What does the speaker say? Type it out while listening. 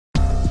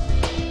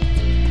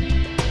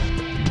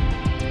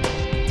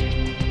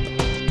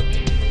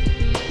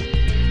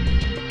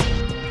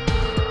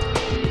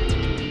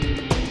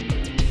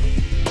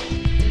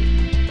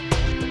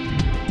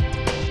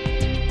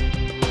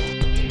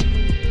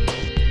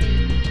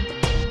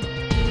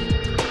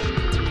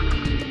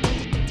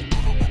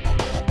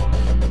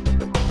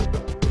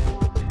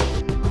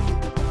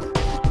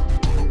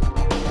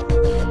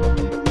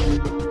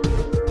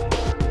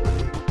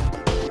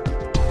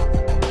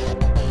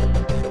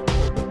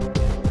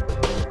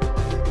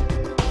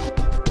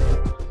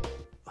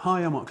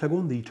Hi, I'm Mark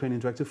Clegg, the Training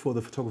Director for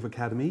the Photographer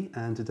Academy,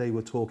 and today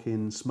we're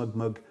talking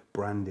SmugMug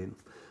branding.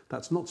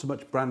 That's not so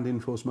much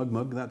branding for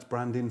SmugMug, that's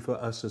branding for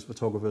us as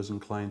photographers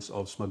and clients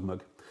of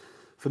SmugMug.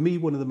 For me,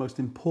 one of the most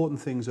important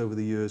things over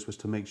the years was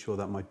to make sure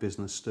that my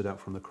business stood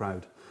out from the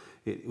crowd.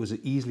 It was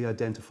easily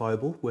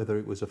identifiable, whether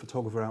it was a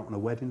photographer out on a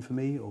wedding for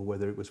me or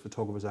whether it was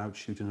photographers out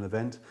shooting an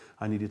event.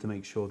 I needed to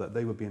make sure that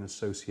they were being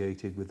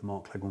associated with the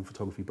Mark Clegg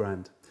Photography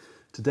brand.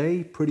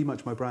 Today, pretty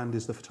much my brand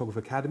is the Photographer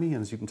Academy,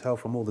 and as you can tell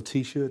from all the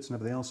t-shirts and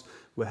everything else,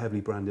 we're heavily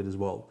branded as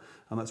well.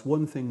 And that's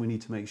one thing we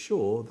need to make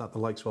sure that the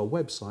likes of our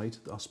website,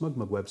 our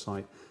SmugMug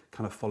website,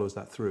 kind of follows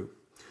that through.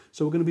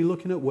 So we're going to be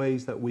looking at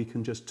ways that we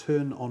can just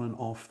turn on and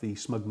off the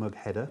SmugMug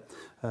header.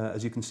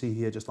 As you can see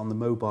here, just on the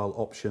mobile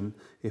option,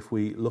 if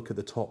we look at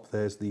the top,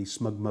 there's the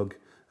SmugMug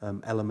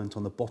element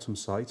on the bottom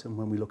site, and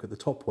when we look at the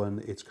top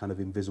one, it's kind of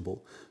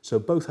invisible. So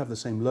both have the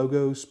same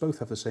logos, both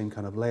have the same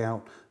kind of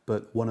layout,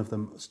 but one of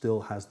them still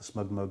has the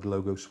SmugMug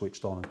logo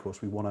switched on. Of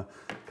course, we want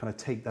to kind of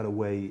take that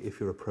away if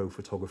you're a pro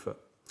photographer.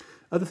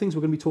 Other things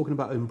we're going to be talking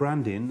about in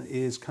branding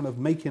is kind of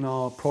making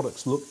our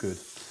products look good.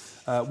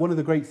 One of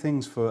the great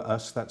things for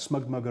us that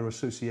SmugMug are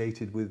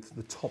associated with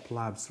the top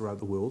labs throughout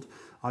the world.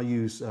 I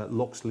use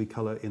Loxley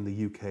Colour in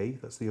the UK.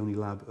 That's the only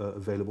lab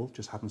available.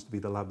 Just happens to be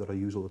the lab that I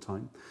use all the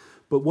time.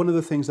 But one of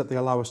the things that they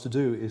allow us to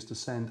do is to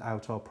send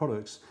out our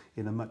products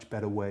in a much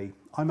better way.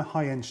 I'm a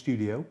high-end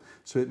studio,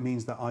 so it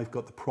means that I've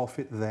got the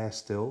profit there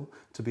still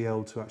to be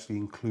able to actually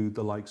include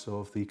the likes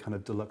of the kind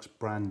of deluxe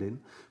branding.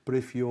 But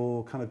if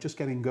you're kind of just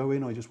getting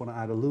going, or you just want to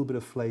add a little bit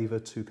of flavour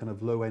to kind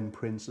of low-end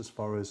prints as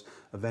far as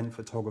event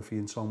photography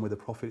and so on, where the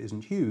profit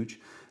isn't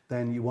huge,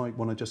 then you might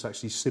want to just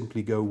actually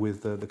simply go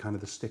with the kind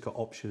of the sticker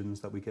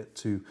options that we get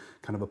to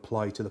kind of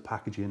apply to the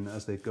packaging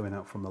as they're going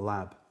out from the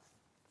lab.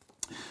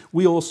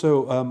 We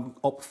also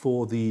opt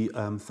for the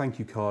thank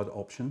you card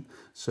option,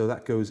 so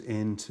that goes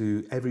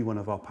into every one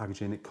of our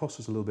packaging. It costs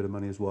us a little bit of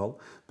money as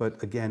well,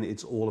 but again,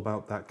 it's all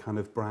about that kind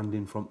of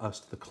branding from us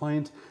to the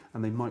client,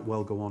 and they might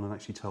well go on and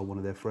actually tell one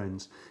of their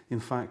friends. In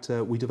fact,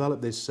 we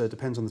developed this,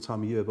 depends on the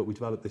time of year, but we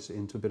developed this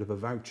into a bit of a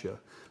voucher.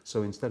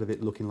 So instead of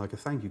it looking like a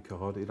thank you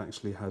card, it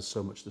actually has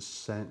so much to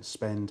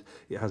spend,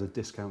 it has a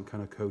discount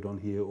kind of code on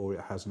here, or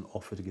it has an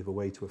offer to give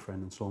away to a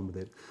friend and so on with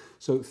it.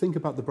 So think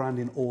about the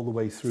branding all the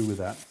way through with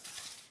that.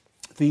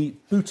 The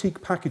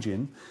boutique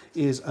packaging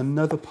is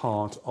another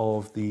part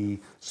of the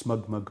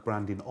SmugMug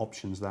branding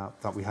options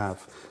that we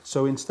have.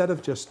 So instead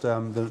of just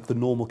the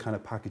normal kind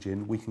of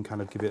packaging, we can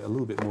kind of give it a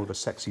little bit more of a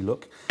sexy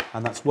look.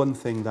 And that's one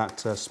thing that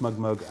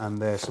SmugMug and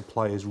their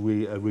suppliers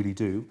really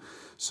do.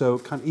 So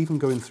kind of even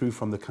going through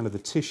from the kind of the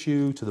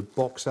tissue to the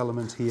box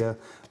element here,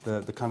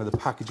 the kind of the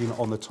packaging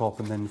on the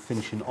top, and then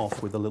finishing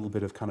off with a little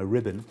bit of kind of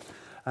ribbon.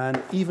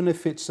 And even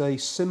if it's a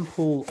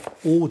simple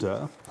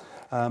order,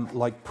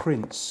 like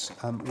prints,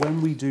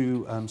 when we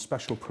do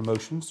special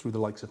promotions through the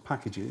likes of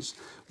packages,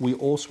 we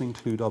also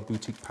include our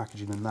boutique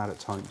packaging in that at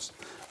times.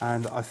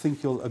 And I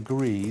think you'll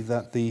agree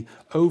that the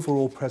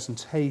overall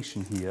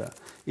presentation here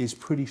is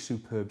pretty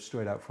superb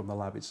straight out from the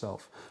lab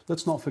itself.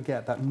 Let's not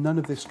forget that none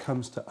of this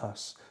comes to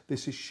us.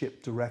 This is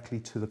shipped directly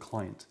to the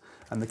client.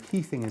 And the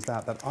key thing is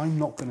that I'm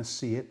not going to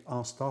see it,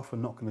 our staff are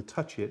not going to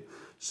touch it,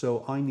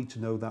 so I need to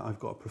know that I've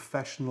got a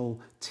professional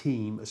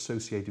team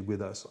associated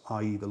with us,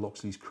 i.e. the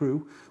Loxley's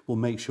crew, will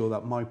make sure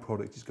that my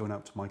product is going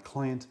out to my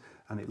client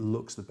and it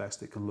looks the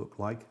best it can look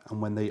like.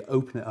 And when they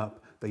open it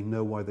up, they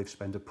know why they've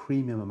spent a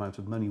premium amount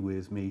of money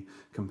with me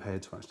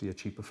compared to actually a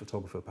cheaper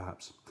photographer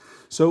perhaps.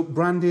 So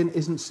branding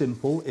isn't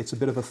simple, it's a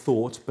bit of a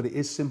thought, but it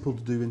is simple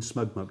to do in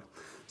SmugMug.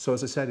 So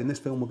as I said, in this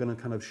film, we're going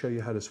to kind of show you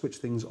how to switch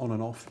things on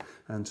and off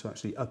and to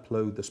actually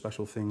upload the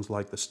special things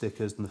like the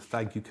stickers and the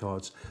thank you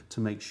cards to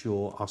make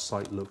sure our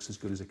site looks as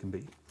good as it can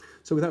be.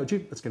 So without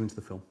ado, let's get into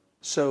the film.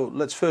 So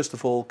let's first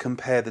of all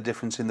compare the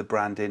difference in the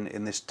branding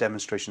in this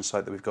demonstration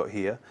site that we've got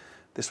here.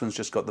 This one's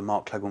just got the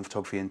Mark Clegg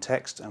Photography in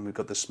text, and we've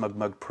got the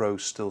SmugMug Pro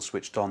still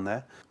switched on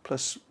there.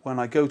 Plus, when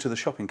I go to the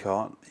shopping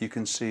cart, you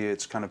can see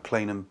it's kind of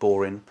plain and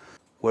boring.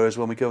 Whereas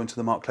when we go into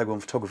the Mark Clegg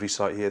Photography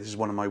site here, this is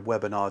one of my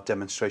webinar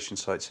demonstration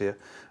sites here,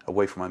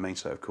 away from my main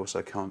site, of course.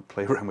 I can't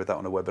play around with that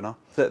on a webinar.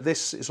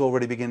 This is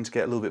already beginning to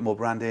get a little bit more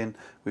branding.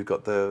 We've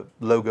got the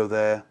logo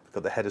there, we've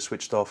got the header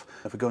switched off.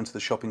 If we go into the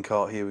shopping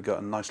cart here, we've got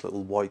a nice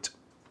little white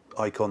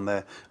icon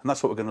there, and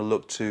that's what we're going to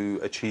look to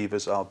achieve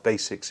as our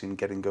basics in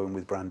getting going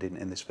with branding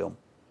in this film.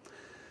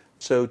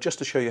 So just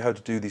to show you how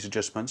to do these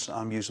adjustments,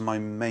 I'm using my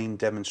main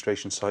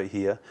demonstration site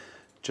here,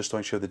 just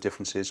to show the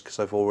differences, because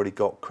I've already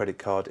got credit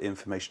card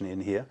information in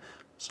here.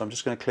 So I'm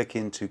just going to click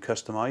into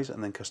customize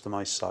and then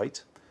customize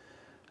site.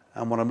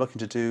 And what I'm looking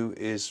to do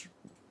is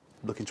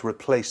looking to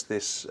replace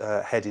this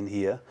heading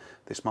here,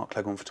 this Mark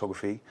Clegg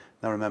Photography.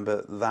 Now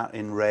remember, that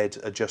in red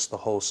adjusts the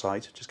whole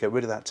site. Just get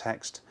rid of that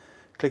text,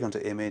 click onto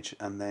image,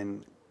 and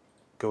then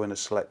go in and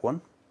select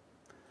one.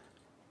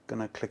 I'm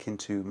going to click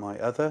into my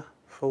other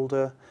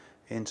folder,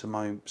 into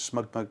my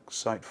SmugMug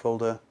site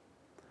folder,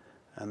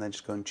 and then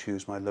just go and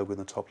choose my logo in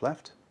the top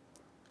left.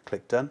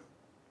 Click done.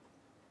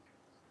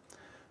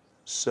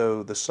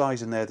 So the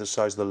size in there, the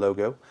size of the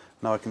logo.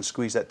 Now I can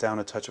squeeze that down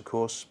a touch, of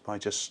course, by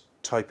just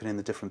typing in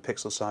the different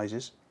pixel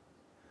sizes.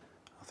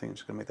 I think I'm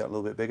just going to make that a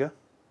little bit bigger.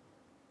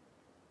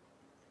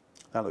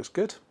 That looks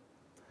good,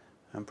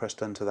 and press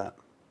done to that.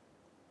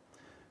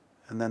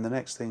 And then the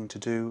next thing to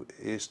do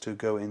is to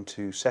go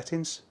into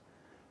settings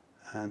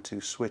and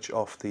to switch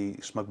off the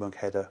SmugMug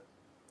header.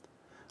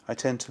 I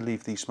tend to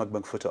leave the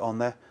SmugMug footer on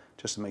there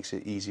just to make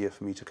it easier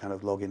for me to kind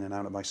of log in and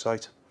out of my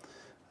site.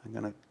 I'm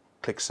going to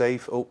click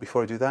save. Oh,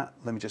 before I do that,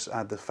 let me just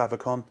add the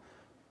Favicon.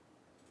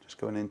 Just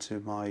going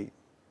into my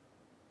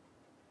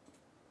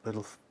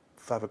little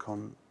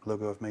Favicon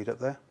logo I've made up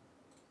there.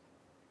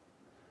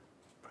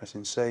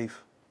 Pressing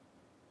save,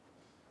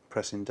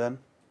 pressing done,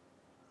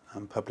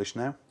 and publish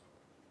now.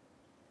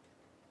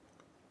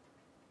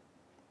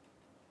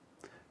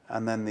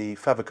 And then the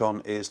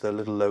Favicon is the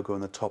little logo on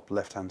the top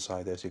left hand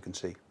side, as you can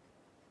see,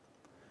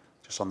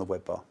 just on the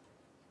web bar.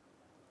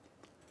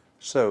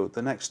 So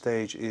the next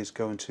stage is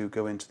going to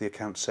go into the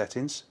account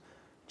settings.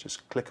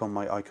 Just click on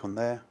my icon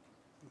there,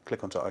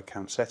 click onto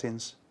account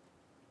settings,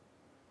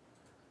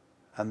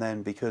 and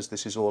then because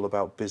this is all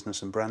about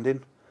business and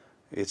branding,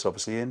 it's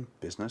obviously in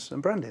business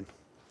and branding.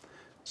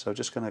 So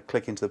just going to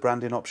click into the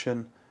branding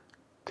option,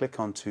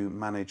 click onto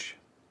manage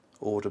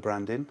order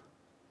branding.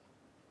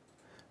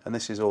 And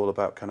this is all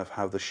about kind of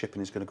how the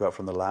shipping is going to go out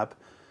from the lab.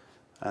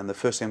 And the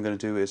first thing I'm going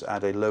to do is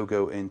add a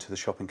logo into the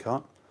shopping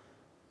cart.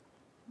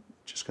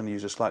 Just going to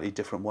use a slightly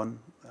different one.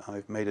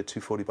 I've made a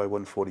 240 by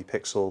 140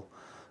 pixel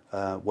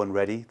one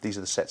ready. These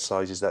are the set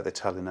sizes that they're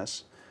telling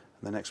us.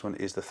 And the next one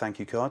is the thank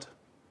you card.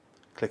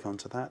 Click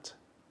onto that.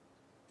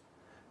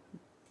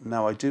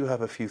 Now I do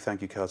have a few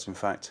thank you cards, in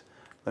fact.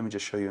 Let me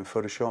just show you in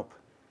Photoshop.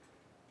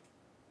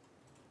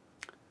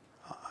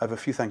 I have a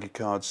few thank you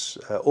cards,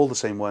 all the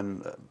same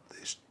one.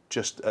 It's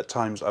just at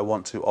times I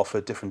want to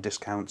offer different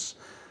discounts,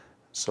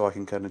 so I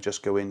can kind of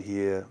just go in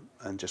here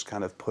and just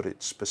kind of put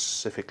it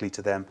specifically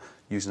to them,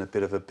 using a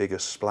bit of a bigger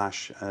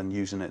splash and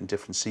using it in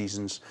different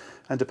seasons.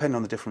 And depending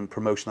on the different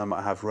promotion I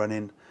might have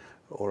running,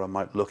 or I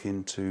might look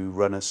into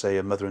run say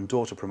a mother and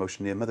daughter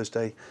promotion near Mother's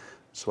Day,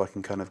 so I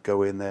can kind of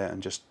go in there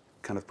and just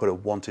kind of put a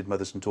wanted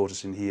mothers and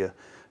daughters in here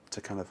to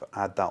kind of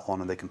add that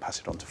on, and they can pass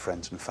it on to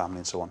friends and family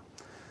and so on.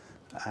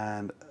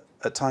 And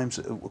at times,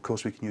 of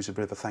course, we can use a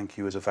bit of a thank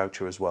you as a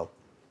voucher as well.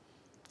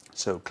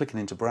 So clicking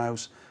into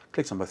browse,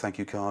 clicked on my thank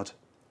you card.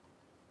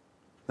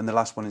 Then the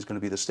last one is going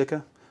to be the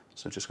sticker.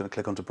 So just going to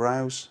click onto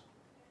browse,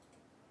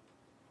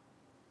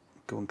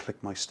 go and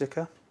click my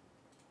sticker.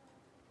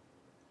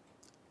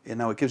 And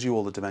now it gives you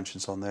all the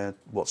dimensions on there,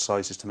 what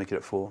sizes to make it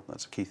at 4,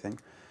 that's a key thing.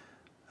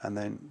 And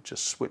then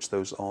just switch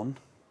those on.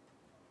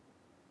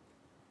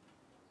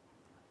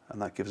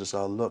 And that gives us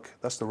our look.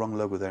 That's the wrong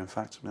logo there, in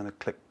fact. I'm going to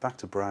click back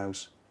to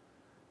browse,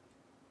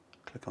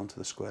 click onto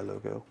the square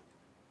logo.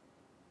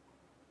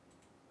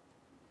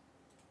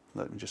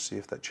 Let me just see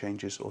if that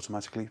changes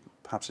automatically.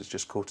 Perhaps it's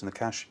just caught in the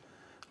cache.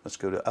 Let's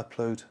go to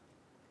upload.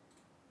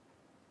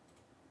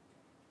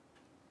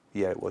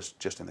 Yeah, it was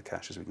just in the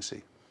cache, as we can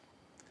see.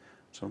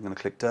 So I'm going to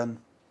click done,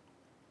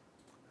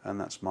 and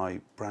that's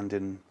my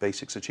branding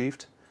basics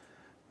achieved.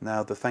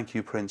 Now the thank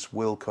you prints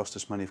will cost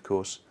us money, of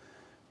course.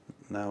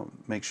 Now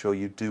make sure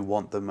you do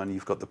want them and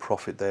you've got the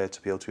profit there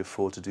to be able to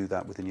afford to do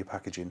that within your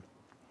packaging.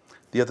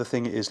 The other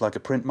thing is like a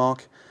print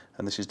mark,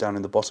 and this is down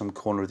in the bottom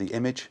corner of the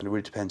image, and it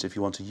really depends if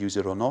you want to use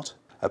it or not.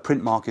 A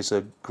print mark is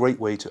a great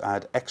way to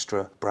add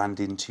extra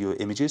branding to your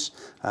images,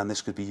 and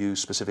this could be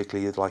used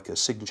specifically like a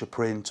signature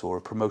print or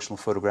a promotional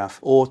photograph,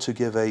 or to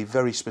give a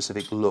very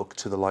specific look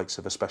to the likes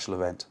of a special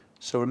event.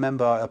 So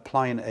remember,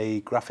 applying a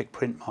graphic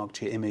print mark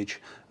to your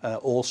image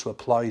also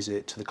applies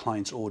it to the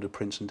client's order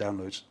prints and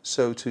downloads.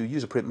 So to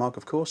use a print mark,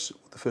 of course,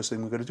 the first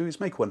thing we're going to do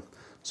is make one.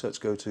 So let's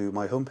go to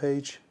my home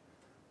page,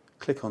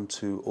 click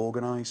onto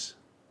organize,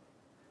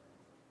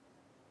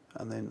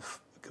 and then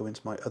go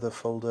into my other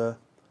folder,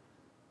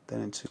 then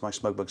into my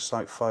SmugMug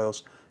site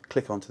files,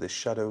 click onto this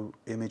shadow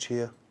image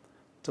here,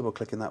 double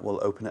clicking that will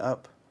open it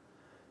up,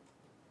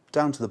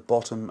 down to the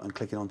bottom and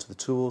clicking onto the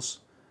tools,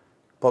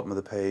 bottom of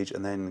the page,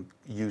 and then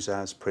use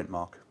as print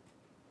mark.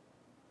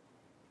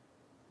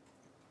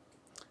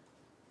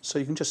 So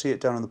you can just see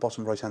it down on the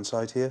bottom right hand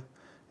side here.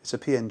 It's a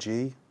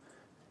PNG.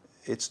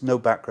 It's no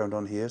background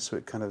on here, so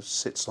it kind of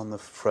sits on the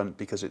front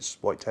because it's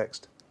white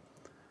text.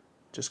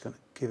 Just going to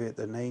give it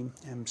the name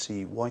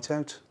MC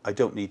Whiteout. I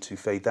don't need to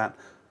fade that.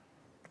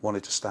 Want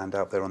it to stand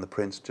out there on the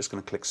print. Just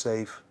going to click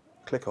save,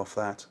 click off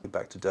that, go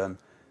back to done,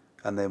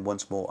 and then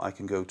once more I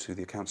can go to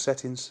the account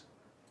settings,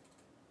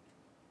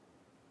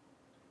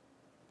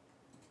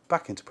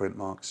 back into print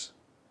marks,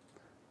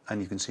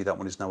 and you can see that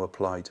one is now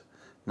applied.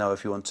 Now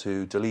if you want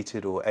to delete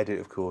it or edit,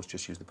 of course,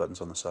 just use the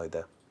buttons on the side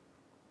there.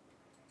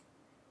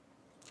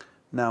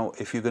 Now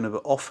if you're going to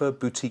offer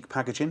boutique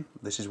packaging,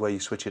 this is where you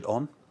switch it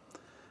on,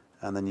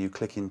 and then you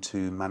click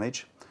into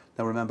manage.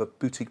 Now remember,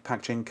 boutique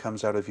packaging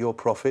comes out of your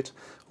profit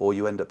or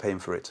you end up paying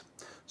for it.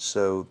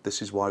 So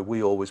this is why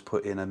we always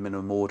put in a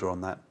minimum order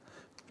on that,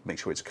 make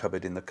sure it's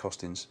covered in the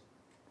costings.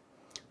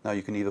 Now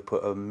you can either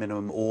put a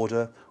minimum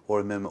order or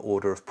a minimum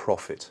order of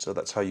profit. So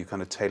that's how you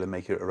kind of tailor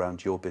make it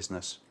around your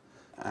business.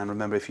 And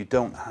remember, if you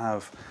don't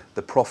have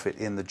the profit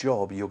in the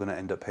job, you're going to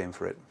end up paying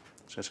for it.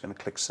 So just going to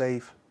click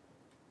Save.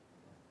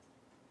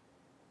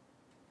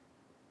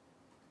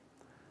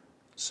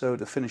 So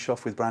to finish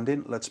off with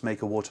branding, let's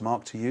make a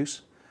watermark to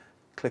use.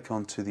 Click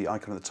onto the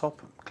icon at the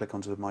top, click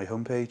onto my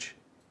homepage.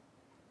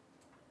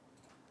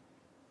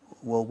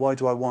 Well, why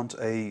do I want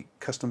a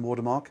custom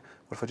watermark?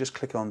 Well, if I just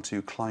click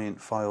onto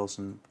Client Files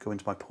and go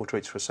into my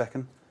portraits for a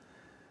second,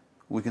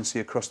 we can see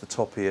across the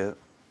top here,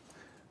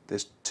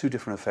 there's two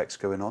different effects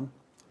going on.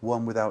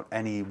 One without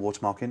any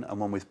watermarking and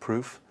one with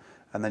proof.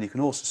 And then you can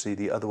also see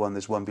the other one,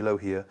 there's one below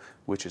here,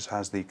 which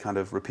has the kind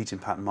of repeating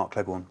pattern Mark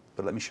Clever one.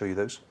 But let me show you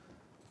those.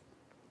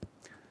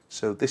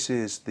 So this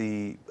is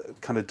the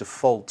kind of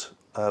default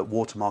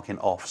watermarking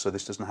off, so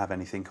this doesn't have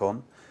anything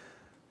on.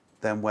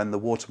 Then when the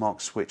watermark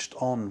switched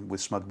on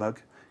with SmugMug,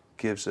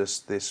 gives us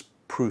this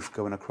proof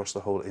going across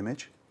the whole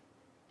image.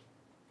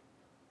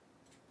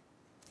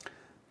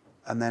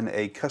 And then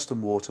a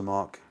custom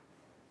watermark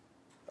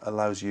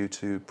allows you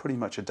to pretty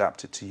much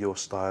adapt it to your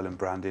style and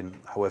branding,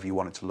 however you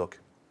want it to look.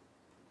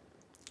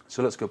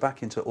 So let's go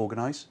back into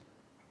Organize.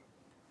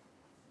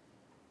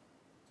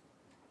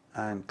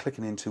 And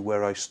clicking into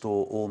where I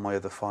store all my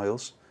other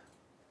files,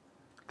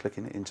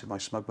 clicking into my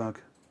SmugMug,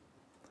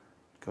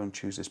 go and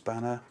choose this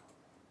banner,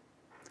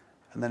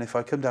 and then if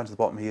I come down to the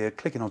bottom here,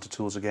 clicking onto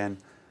Tools again,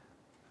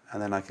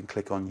 and then I can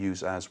click on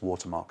Use as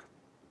Watermark.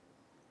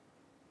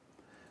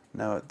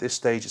 Now at this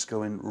stage it's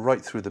going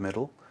right through the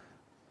middle.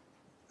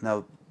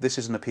 Now this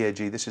isn't a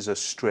PNG, this is a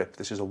strip,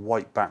 this is a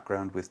white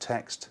background with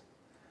text.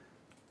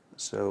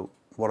 So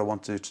what I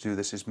want to do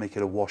this is make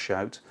it a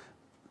washout.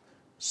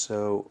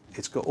 So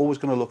it's always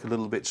going to look a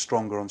little bit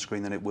stronger on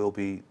screen than it will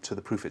be to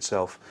the proof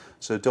itself.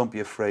 So don't be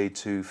afraid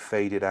to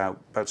fade it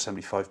out about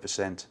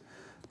 75%.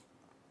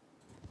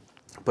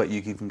 But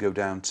you can go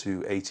down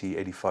to 80,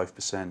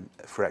 85%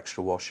 for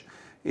extra wash.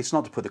 It's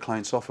not to put the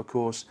clients off, of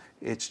course.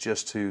 It's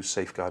just to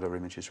safeguard our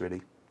images, really.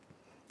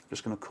 I'm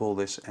just going to call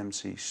this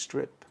MC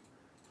Strip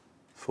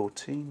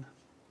 14.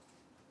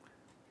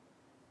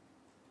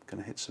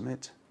 Going to hit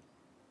Submit.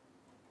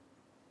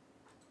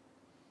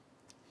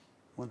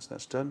 Once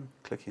that's done,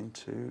 click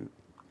into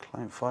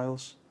Client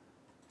Files.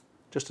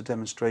 Just to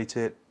demonstrate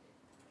it,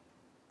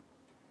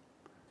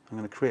 I'm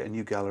going to create a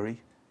new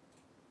gallery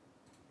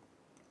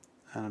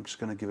and I'm just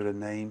going to give it a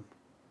name,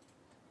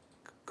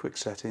 Quick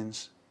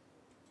Settings,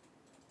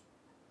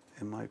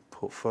 in my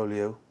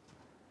portfolio,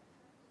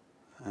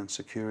 and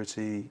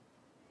security,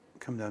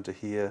 come down to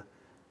here,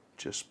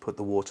 just put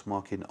the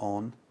watermarking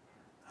on,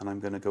 and I'm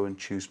going to go and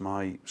choose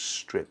my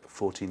strip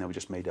 14 that we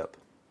just made up.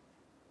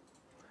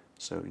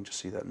 So you can just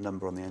see that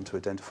number on the end to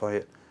identify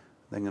it.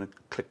 Then I'm going to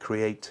click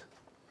Create.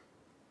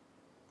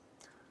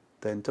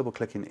 Then double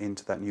clicking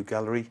into that new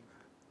gallery,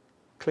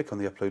 click on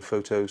the Upload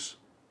Photos,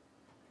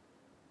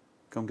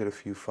 go and get a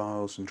few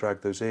files and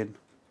drag those in.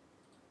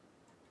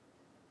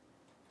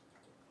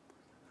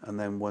 And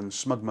then when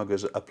SmugMug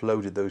has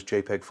uploaded those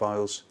JPEG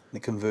files,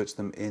 it converts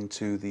them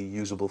into the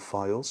usable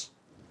files.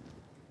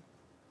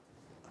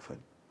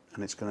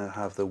 And it's going to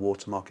have the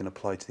watermarking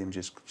applied to the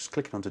images. Just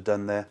clicking onto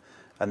Done there,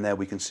 and there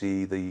we can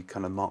see the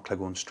kind of Mark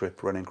Cleghorn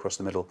strip running across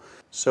the middle.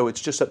 So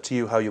it's just up to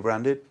you how you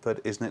brand it,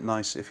 but isn't it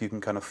nice if you can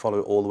kind of follow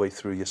it all the way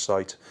through your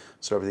site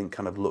so everything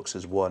kind of looks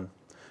as one,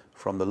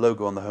 from the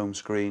logo on the home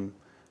screen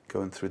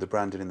going through the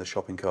branding in the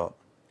shopping cart.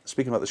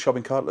 Speaking about the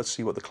shopping cart, let's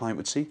see what the client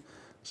would see.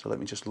 So let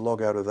me just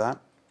log out of that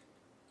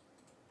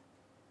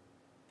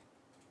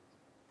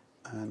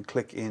and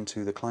click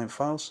into the client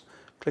files,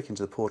 click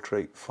into the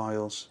portrait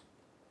files,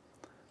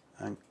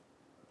 and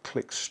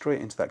click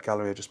straight into that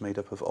gallery I just made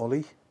up of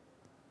Ollie.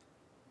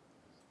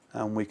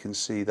 And we can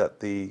see that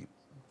the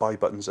buy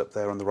button's up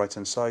there on the right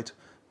hand side.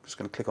 I'm just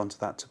going to click onto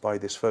that to buy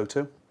this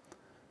photo,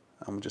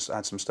 and we'll just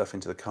add some stuff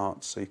into the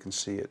cart so you can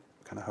see it,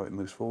 kind of how it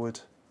moves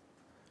forward.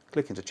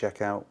 Click into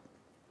checkout,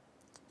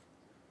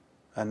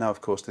 and now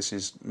of course this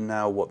is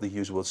now what the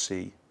user will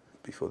see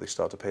before they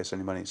start to pay us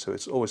any money. So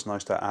it's always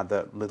nice to add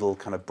that little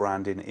kind of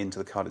branding into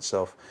the card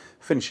itself,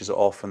 finishes it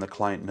off and the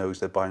client knows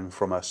they're buying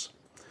from us.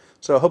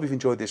 So I hope you've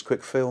enjoyed this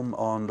quick film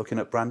on looking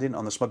at branding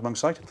on the SmugMug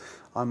site.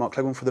 I'm Mark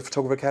Cleghorn for the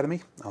Photographer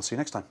Academy. I'll see you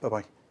next time. Bye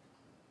bye.